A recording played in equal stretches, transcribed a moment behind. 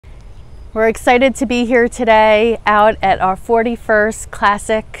We're excited to be here today out at our 41st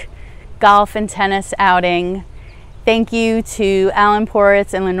Classic Golf and Tennis outing. Thank you to Alan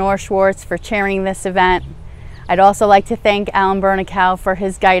Poritz and Lenore Schwartz for chairing this event. I'd also like to thank Alan Bernicow for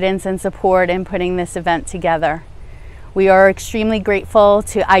his guidance and support in putting this event together. We are extremely grateful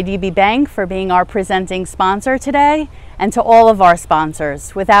to IDB Bank for being our presenting sponsor today, and to all of our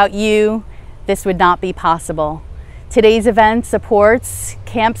sponsors. Without you, this would not be possible. Today's event supports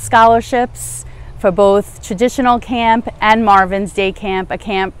camp scholarships for both traditional camp and Marvin's Day Camp, a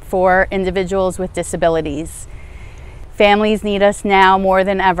camp for individuals with disabilities. Families need us now more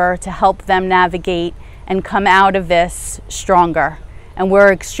than ever to help them navigate and come out of this stronger. And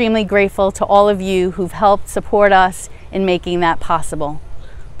we're extremely grateful to all of you who've helped support us in making that possible.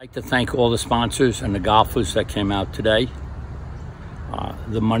 I'd like to thank all the sponsors and the golfers that came out today.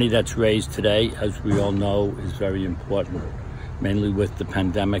 The money that's raised today, as we all know, is very important, mainly with the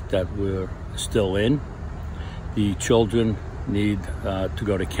pandemic that we're still in. The children need to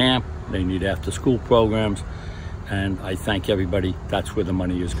go to camp, they need after-school programs, and I thank everybody. That's where the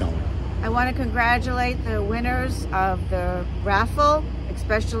money is going. I want to congratulate the winners of the raffle,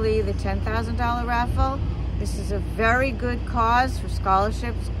 especially the $10,000 raffle. This is a very good cause for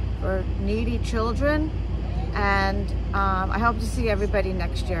scholarships for needy children, and I hope to see everybody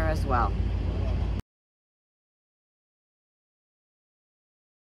next year as well.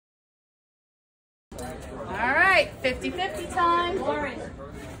 All right, 50-50 time.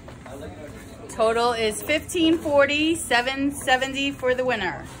 Total is $1,540, $770 for the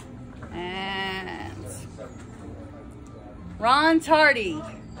winner. And Ron Tardy,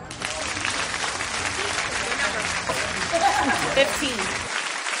 15.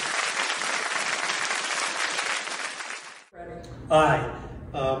 Hi,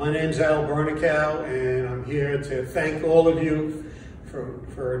 my name's Al Bernicow, and I'm here to thank all of you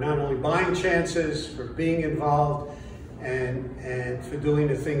for not only buying chances, for being involved, and for doing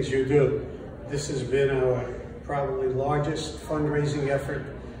the things you do. This has been our probably largest fundraising effort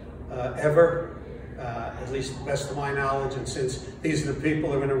ever, at least to the best of my knowledge, and since these are the people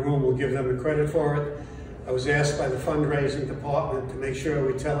that are in the room, we'll give them the credit for it. I was asked by the fundraising department to make sure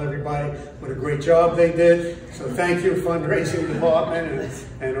we tell everybody what a great job they did. So thank you, fundraising department,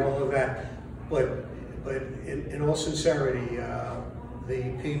 and all of that. But in all sincerity, the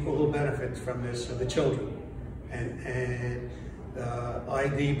people who benefit from this are the children. And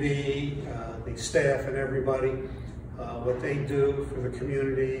IDB, the staff and everybody, what they do for the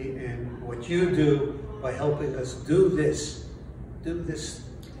community and what you do by helping us do this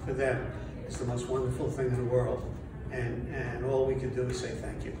for them. It's the most wonderful thing in the world, and all we can do is say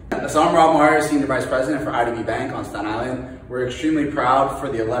thank you. So I'm Rob Meyer, Senior Vice President for IDB Bank on Staten Island. We're extremely proud for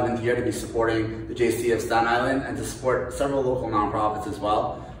the 11th year to be supporting the JC of Staten Island and to support several local nonprofits as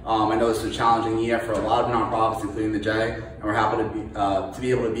well. I know this is a challenging year for a lot of nonprofits, including the J, and we're happy to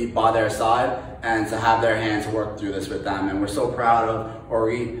be able to be by their side and to have their hands work through this with them. And we're so proud of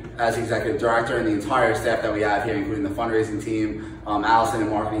Ori as Executive Director and the entire staff that we have here, including the fundraising team, Allison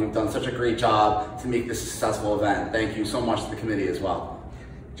and marketing, who've done such a great job to make this a successful event. Thank you so much to the committee as well.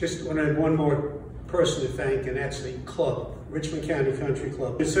 Just want to have one more person to thank, and that's the club, Richmond County Country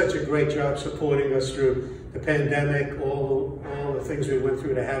Club. Did such a great job supporting us through the pandemic, all the things we went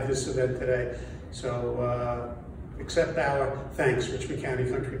through to have this event today. So accept our thanks, Richmond County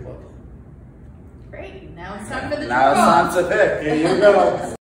Country Club. Great, now it's time for the draw. Now it's time to pick. Here you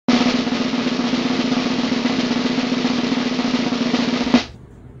go.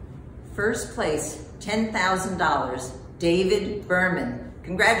 First place, $10,000, David Berman.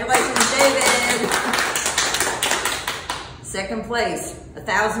 Congratulations, David. Second place,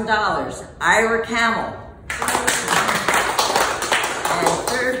 $1,000, Ira Camel. And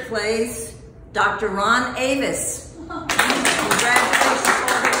third place, Dr. Ron Avis.